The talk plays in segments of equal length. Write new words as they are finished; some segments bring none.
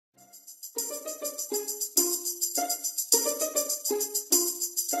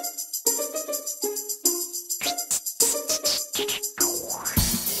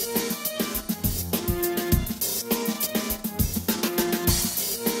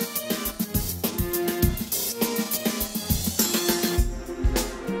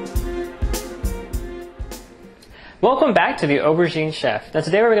Welcome back to the Aubergine Chef. Now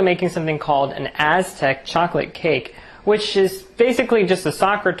today we're going to be making something called an Aztec chocolate cake, which is basically just a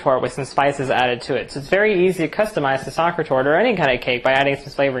soccer torte with some spices added to it. So it's very easy to customize the soccer torte or any kind of cake by adding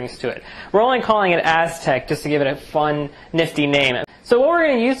some flavorings to it. We're only calling it Aztec just to give it a fun, nifty name. So what we're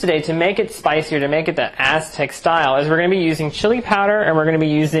going to use today to make it spicier, to make it the Aztec style, is we're going to be using chili powder and we're going to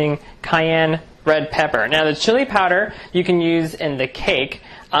be using cayenne red pepper. Now the chili powder you can use in the cake.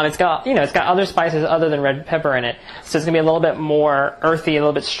 It's got other spices other than red pepper in it, so it's gonna be a little bit more earthy, a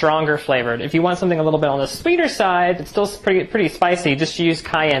little bit stronger flavored. If you want something a little bit on the sweeter side, but still pretty spicy, just use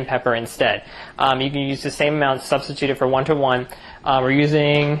cayenne pepper instead. You can use the same amount, substitute it for 1-to-1. We're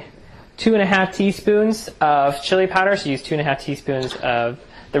using 2.5 teaspoons of chili powder, so use 2.5 teaspoons of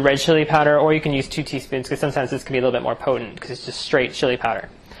the red chili powder, or you can use 2 teaspoons because sometimes this can be a little bit more potent because it's just straight chili powder.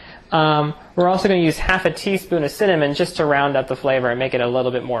 We're also going to use half a teaspoon of cinnamon just to round up the flavor and make it a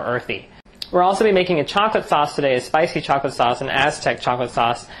little bit more earthy. We're also be making a chocolate sauce today, a spicy chocolate sauce, an Aztec chocolate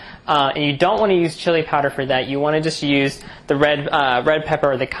sauce. And you don't want to use chili powder for that. You want to just use the red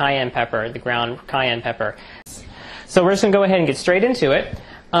pepper or the cayenne pepper, the ground cayenne pepper. So we're just going to go ahead and get straight into it.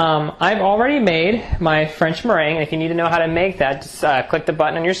 I've already made my French meringue, and if you need to know how to make that, just click the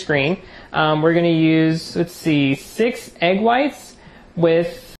button on your screen. We're going to use, 6 egg whites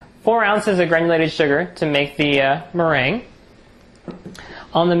with 4 ounces of granulated sugar to make the meringue.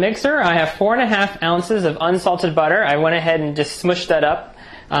 On the mixer, I have 4.5 ounces of unsalted butter. I went ahead and just smushed that up.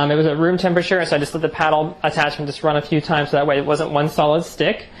 It was at room temperature, so I just let the paddle attachment just run a few times so that way it wasn't one solid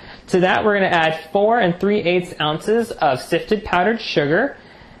stick. To that, we're going to add 4 3/8 ounces of sifted powdered sugar.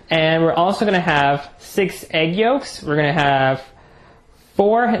 And we're also going to have 6 egg yolks. We're going to have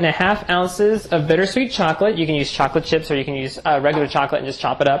 4.5 ounces of bittersweet chocolate. You can use chocolate chips or you can use regular chocolate and just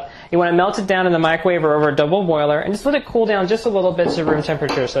chop it up. You want to melt it down in the microwave or over a double boiler and just let it cool down just a little bit to room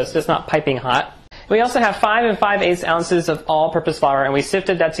temperature so it's just not piping hot. We also have 5 5/8 ounces of all-purpose flour, and we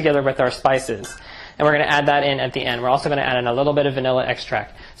sifted that together with our spices. And we're going to add that in at the end. We're also going to add in a little bit of vanilla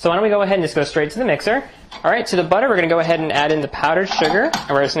extract. So why don't we go ahead and just go straight to the mixer. All right, to the butter we're going to go ahead and add in the powdered sugar, and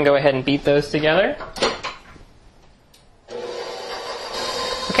we're just going to go ahead and beat those together.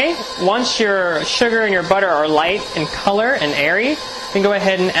 Okay, once your sugar and your butter are light in color and airy, we can go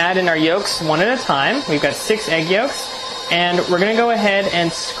ahead and add in our yolks one at a time. We've got 6 egg yolks, and we're going to go ahead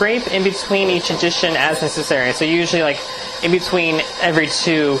and scrape in between each addition as necessary. So usually like in between every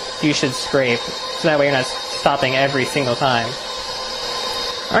 2 you should scrape, so that way you're not stopping every single time.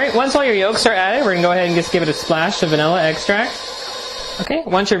 Alright, once all your yolks are added, we're going to go ahead and just give it a splash of vanilla extract. Okay,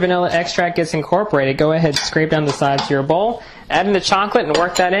 once your vanilla extract gets incorporated, go ahead and scrape down the sides of your bowl. Add in the chocolate and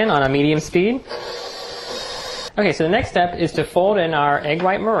work that in on a medium speed. Okay, so the next step is to fold in our egg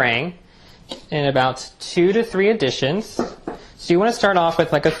white meringue in about 2 to 3 additions. So you want to start off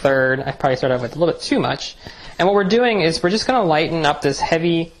with like a third. I probably started off with a little bit too much. And what we're doing is we're just going to lighten up this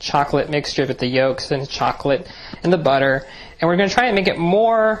heavy chocolate mixture with the yolks and the chocolate and the butter. And we're going to try and make it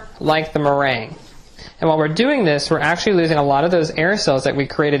more like the meringue. And while we're doing this, we're actually losing a lot of those air cells that we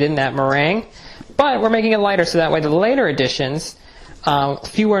created in that meringue. But we're making it lighter so that way the later additions,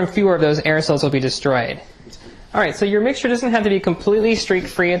 fewer and fewer of those air cells will be destroyed. Alright, so your mixture doesn't have to be completely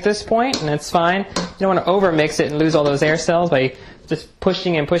streak-free at this point, and that's fine. You don't want to over-mix it and lose all those air cells by just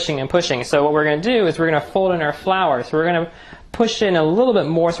pushing and pushing and pushing. So what we're going to do is we're going to fold in our flour. So we're going to push in a little bit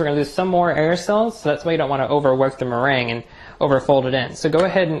more, so we're going to lose some more air cells. So that's why you don't want to overwork the meringue and overfold it in. So go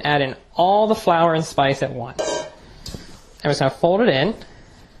ahead and add in all the flour and spice at once. And we're just going to fold it in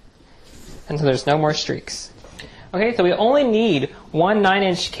until there's no more streaks. Okay, so we only need 1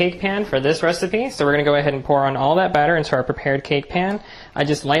 9-inch cake pan for this recipe, so we're going to go ahead and pour on all that batter into our prepared cake pan. I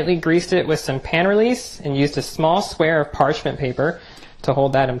just lightly greased it with some pan release and used a small square of parchment paper to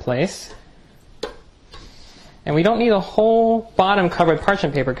hold that in place. And we don't need a whole bottom covered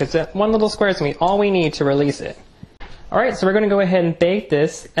parchment paper because that one little square is going to be all we need to release it. Alright, so we're going to go ahead and bake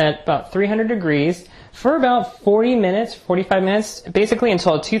this at about 300 degrees for about 40 minutes, 45 minutes, basically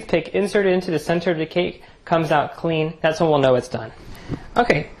until a toothpick inserted into the center of the cake comes out clean. That's when we'll know it's done.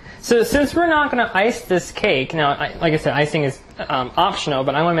 Okay, so since we're not going to ice this cake, now, like I said, icing is optional,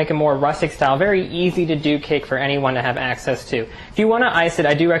 but I want to make a more rustic style, very easy to do cake for anyone to have access to. If you want to ice it,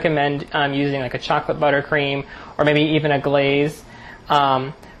 I do recommend using like a chocolate buttercream or maybe even a glaze.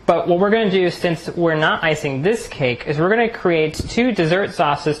 But what we're going to do, since we're not icing this cake, is we're going to create 2 dessert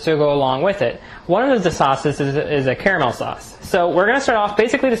sauces to go along with it. One of the sauces is a caramel sauce. So we're going to start off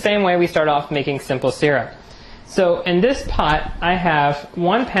basically the same way we start off making simple syrup. So in this pot, I have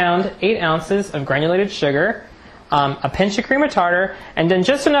 1 pound, 8 ounces of granulated sugar, a pinch of cream of tartar, and then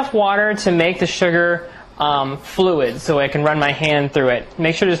just enough water to make the sugar fluid so I can run my hand through it.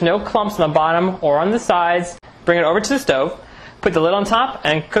 Make sure there's no clumps on the bottom or on the sides. Bring it over to the stove, put the lid on top,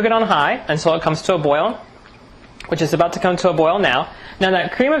 and cook it on high until it comes to a boil, which is about to come to a boil now. Now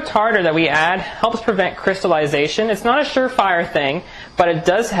that cream of tartar that we add helps prevent crystallization. It's not a surefire thing, but it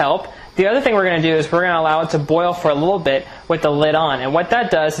does help. The other thing we're going to do is we're going to allow it to boil for a little bit with the lid on. And what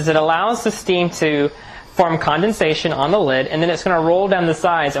that does is it allows the steam to form condensation on the lid, and then it's going to roll down the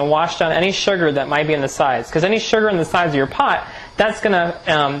sides and wash down any sugar that might be in the sides. Because any sugar in the sides of your pot, that's going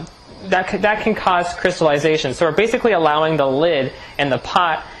to that can cause crystallization. So we're basically allowing the lid and the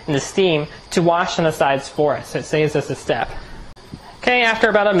pot and the steam to wash on the sides for us. So it saves us a step. Okay, after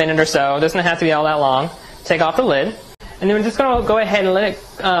about a minute or so, it doesn't have to be all that long, take off the lid. And then we're just going to go ahead and let it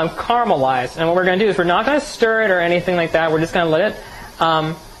caramelize. And what we're going to do is we're not going to stir it or anything like that. We're just going to let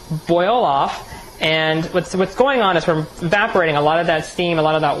it boil off. And what's going on is we're evaporating a lot of that steam, a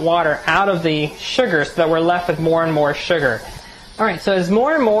lot of that water out of the sugar so that we're left with more and more sugar. All right, so as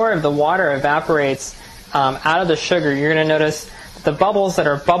more and more of the water evaporates out of the sugar, you're going to notice that the bubbles that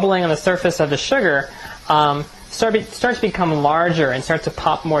are bubbling on the surface of the sugar start to become larger and start to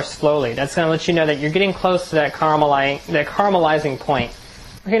pop more slowly. That's going to let you know that you're getting close to that caramelizing point.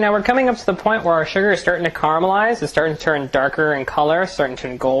 Okay, now we're coming up to the point where our sugar is starting to caramelize. It's starting to turn darker in color, starting to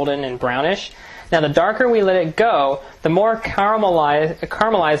turn golden and brownish. Now, the darker we let it go, the more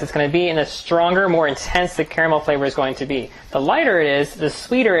caramelized it's going to be, and the stronger, more intense the caramel flavor is going to be. The lighter it is, the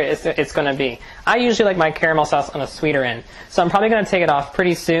sweeter it's going to be. I usually like my caramel sauce on the sweeter end. So I'm probably going to take it off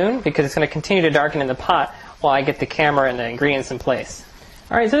pretty soon because it's going to continue to darken in the pot while I get the camera and the ingredients in place.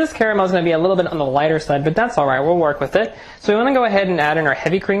 Alright, so this caramel is going to be a little bit on the lighter side, but that's alright, we'll work with it. So we want to go ahead and add in our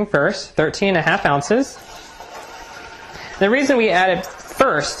heavy cream first, 13.5 ounces. The reason we add it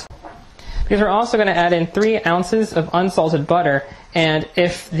first, because we're also going to add in 3 ounces of unsalted butter, and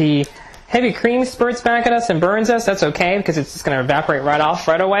if the heavy cream spurts back at us and burns us, that's okay, because it's just going to evaporate right off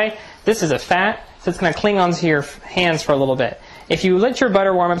right away. This is a fat, so it's going to cling onto your hands for a little bit. If you let your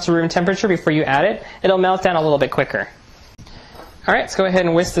butter warm up to room temperature before you add it, it'll melt down a little bit quicker. Alright, let's go ahead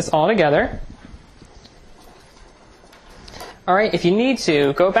and whisk this all together. Alright, if you need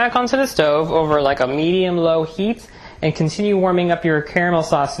to, go back onto the stove over like a medium-low heat and continue warming up your caramel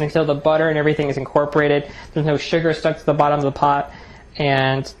sauce until the butter and everything is incorporated. There's no sugar stuck to the bottom of the pot.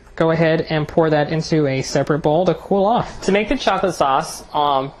 And go ahead and pour that into a separate bowl to cool off. To make the chocolate sauce,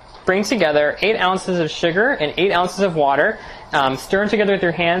 bring together 8 ounces of sugar and 8 ounces of water. Stir them together with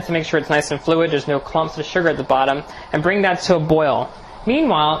your hands to make sure it's nice and fluid. There's no clumps of sugar at the bottom. And bring that to a boil.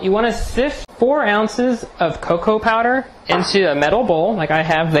 Meanwhile, you want to sift 4 ounces of cocoa powder into a metal bowl like I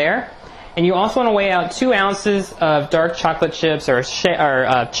have there. And you also want to weigh out 2 ounces of dark chocolate chips or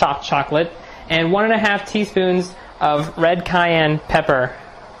chopped chocolate and 1.5 teaspoons of red cayenne pepper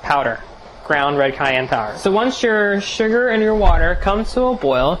powder, ground red cayenne powder. So once your sugar and your water come to a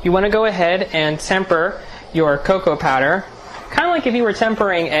boil, you want to go ahead and temper your cocoa powder, kind of like if you were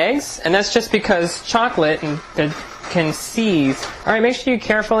tempering eggs, and that's just because chocolate can seize. All right, make sure you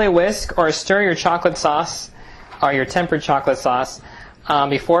carefully whisk or stir your chocolate sauce or your tempered chocolate sauce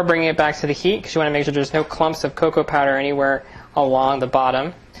before bringing it back to the heat, because you want to make sure there's no clumps of cocoa powder anywhere along the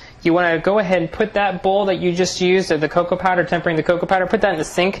bottom. You want to go ahead and put that bowl that you just used of the cocoa powder, tempering the cocoa powder, put that in the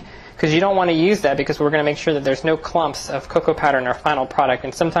sink, because you don't want to use that because we're going to make sure that there's no clumps of cocoa powder in our final product,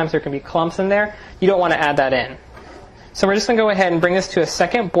 and sometimes there can be clumps in there. You don't want to add that in. So we're just going to go ahead and bring this to a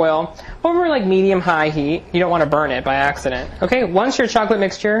second boil over like medium-high heat. You don't want to burn it by accident. Okay, once your chocolate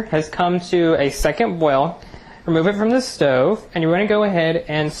mixture has come to a second boil, remove it from the stove, and you're going to go ahead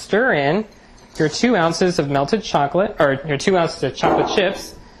and stir in your 2 ounces of melted chocolate, or your 2 ounces of chocolate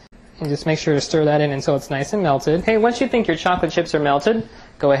chips. And just make sure to stir that in until it's nice and melted. Hey, once you think your chocolate chips are melted,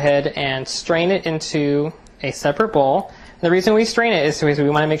 go ahead and strain it into a separate bowl. And the reason we strain it is because we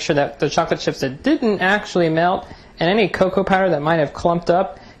want to make sure that the chocolate chips that didn't actually melt and any cocoa powder that might have clumped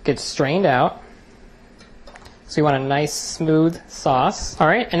up gets strained out. So you want a nice smooth sauce. All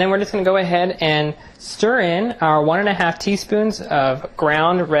right, and then we're just going to go ahead and stir in our 1.5 teaspoons of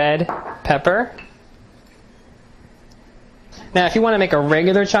ground red pepper. Now, if you want to make a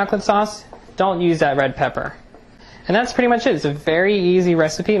regular chocolate sauce, don't use that red pepper. And that's pretty much it. It's a very easy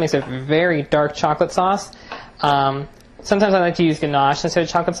recipe. It makes a very dark chocolate sauce. Sometimes I like to use ganache instead of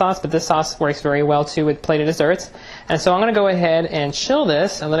chocolate sauce, but this sauce works very well too with plated desserts. And so I'm going to go ahead and chill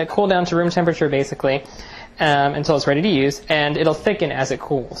this and let it cool down to room temperature basically until it's ready to use, and it'll thicken as it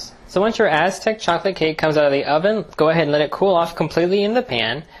cools. So once your Aztec chocolate cake comes out of the oven, go ahead and let it cool off completely in the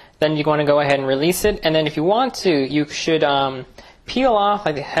pan. Then you want to go ahead and release it, and then if you want to, you should peel off,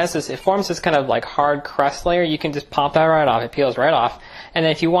 like it forms this kind of like hard crust layer. You can just pop that right off. It peels right off. And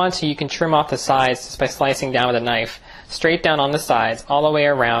then if you want to, you can trim off the sides just by slicing down with a knife, straight down on the sides, all the way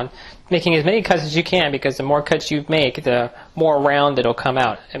around, making as many cuts as you can, because the more cuts you make, the more round it'll come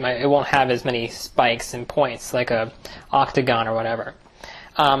out. It won't have as many spikes and points like a octagon or whatever.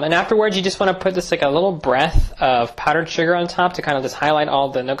 And afterwards, you just want to put this like a little breath of powdered sugar on top to kind of just highlight all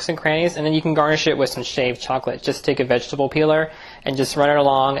the nooks and crannies, and then you can garnish it with some shaved chocolate. Just take a vegetable peeler and just run it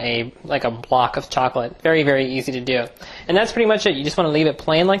along like a block of chocolate. Very, very easy to do. And that's pretty much it. You just want to leave it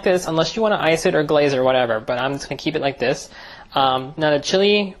plain like this, unless you want to ice it or glaze it or whatever, but I'm just going to keep it like this. Now the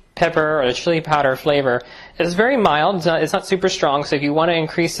chili pepper or the chili powder flavor is very mild. It's not super strong, so if you want to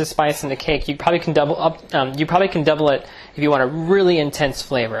increase the spice in the cake, you probably can double it if you want a really intense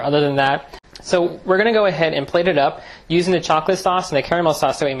flavor. Other than that, so we're going to go ahead and plate it up using the chocolate sauce and the caramel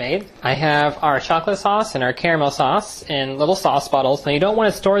sauce that we made. I have our chocolate sauce and our caramel sauce in little sauce bottles. Now you don't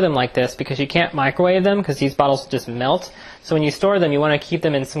want to store them like this because you can't microwave them, because these bottles just melt. So when you store them, you want to keep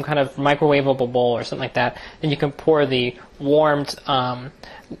them in some kind of microwavable bowl or something like that. Then you can pour the warmed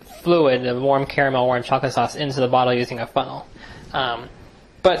fluid, the warm caramel, warm chocolate sauce into the bottle using a funnel. But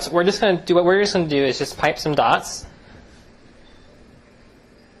what we're just going to do is just pipe some dots.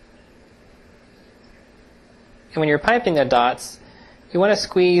 And when you're piping the dots, you want to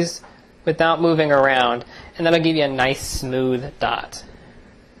squeeze without moving around, and that'll give you a nice smooth dot.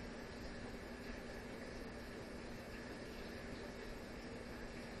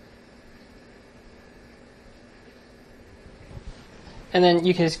 And then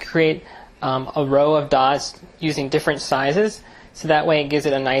you can just create a row of dots using different sizes, so that way it gives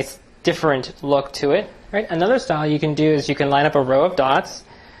it a nice different look to it. Right? Another style you can do is you can line up a row of dots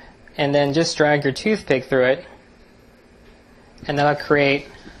and then just drag your toothpick through it, and that'll create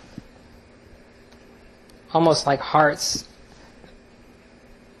almost like hearts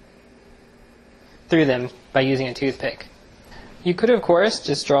through them by using a toothpick. You could, of course,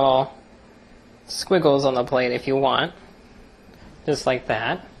 just draw squiggles on the plate if you want, just like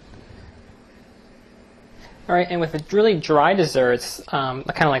that. All right, and with the really dry desserts, kind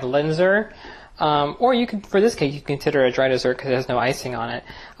of like Linzer, or you could, for this cake, you can consider a dry dessert because it has no icing on it.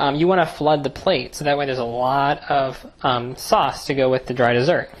 You want to flood the plate, so that way there's a lot of sauce to go with the dry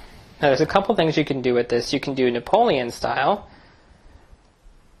dessert. Now there's a couple things you can do with this. You can do Napoleon style.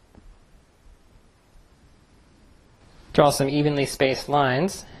 Draw some evenly spaced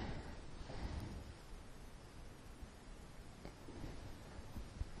lines.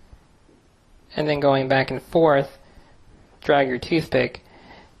 And then going back and forth, drag your toothpick.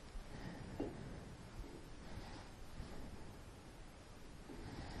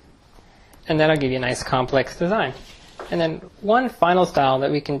 And that'll give you a nice complex design. And then one final style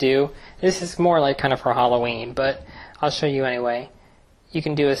that we can do, this is more like kind of for Halloween, but I'll show you anyway. You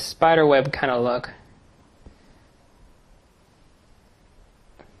can do a spider web kind of look.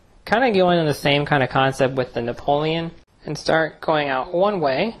 Kind of going on the same kind of concept with the Napoleon, and start going out one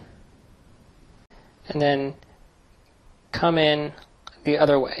way, and then come in the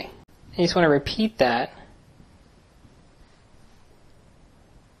other way. And you just want to repeat that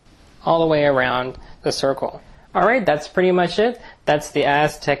all the way around the circle. Alright, that's pretty much it. That's the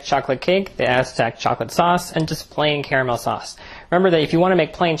Aztec chocolate cake, the Aztec chocolate sauce, and just plain caramel sauce. Remember that if you want to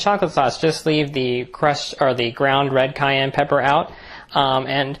make plain chocolate sauce, just leave the crushed or the ground red cayenne pepper out.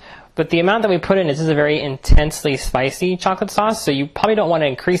 But the amount that we put in, this is a very intensely spicy chocolate sauce, so you probably don't want to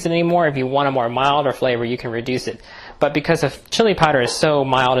increase it anymore. If you want a more milder flavor, you can reduce it. But because the chili powder is so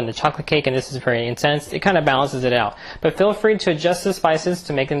mild in the chocolate cake and this is very intense, it kind of balances it out. But feel free to adjust the spices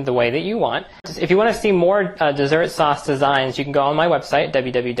to make them the way that you want. If you want to see more dessert sauce designs, you can go on my website,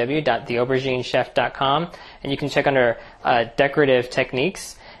 www.theauberginechef.com, and you can check under decorative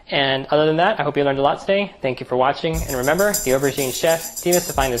techniques. And other than that, I hope you learned a lot today. Thank you for watching. And remember, the Aubergine Chef,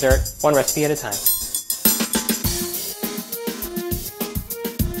 demystifying dessert, one recipe at a time.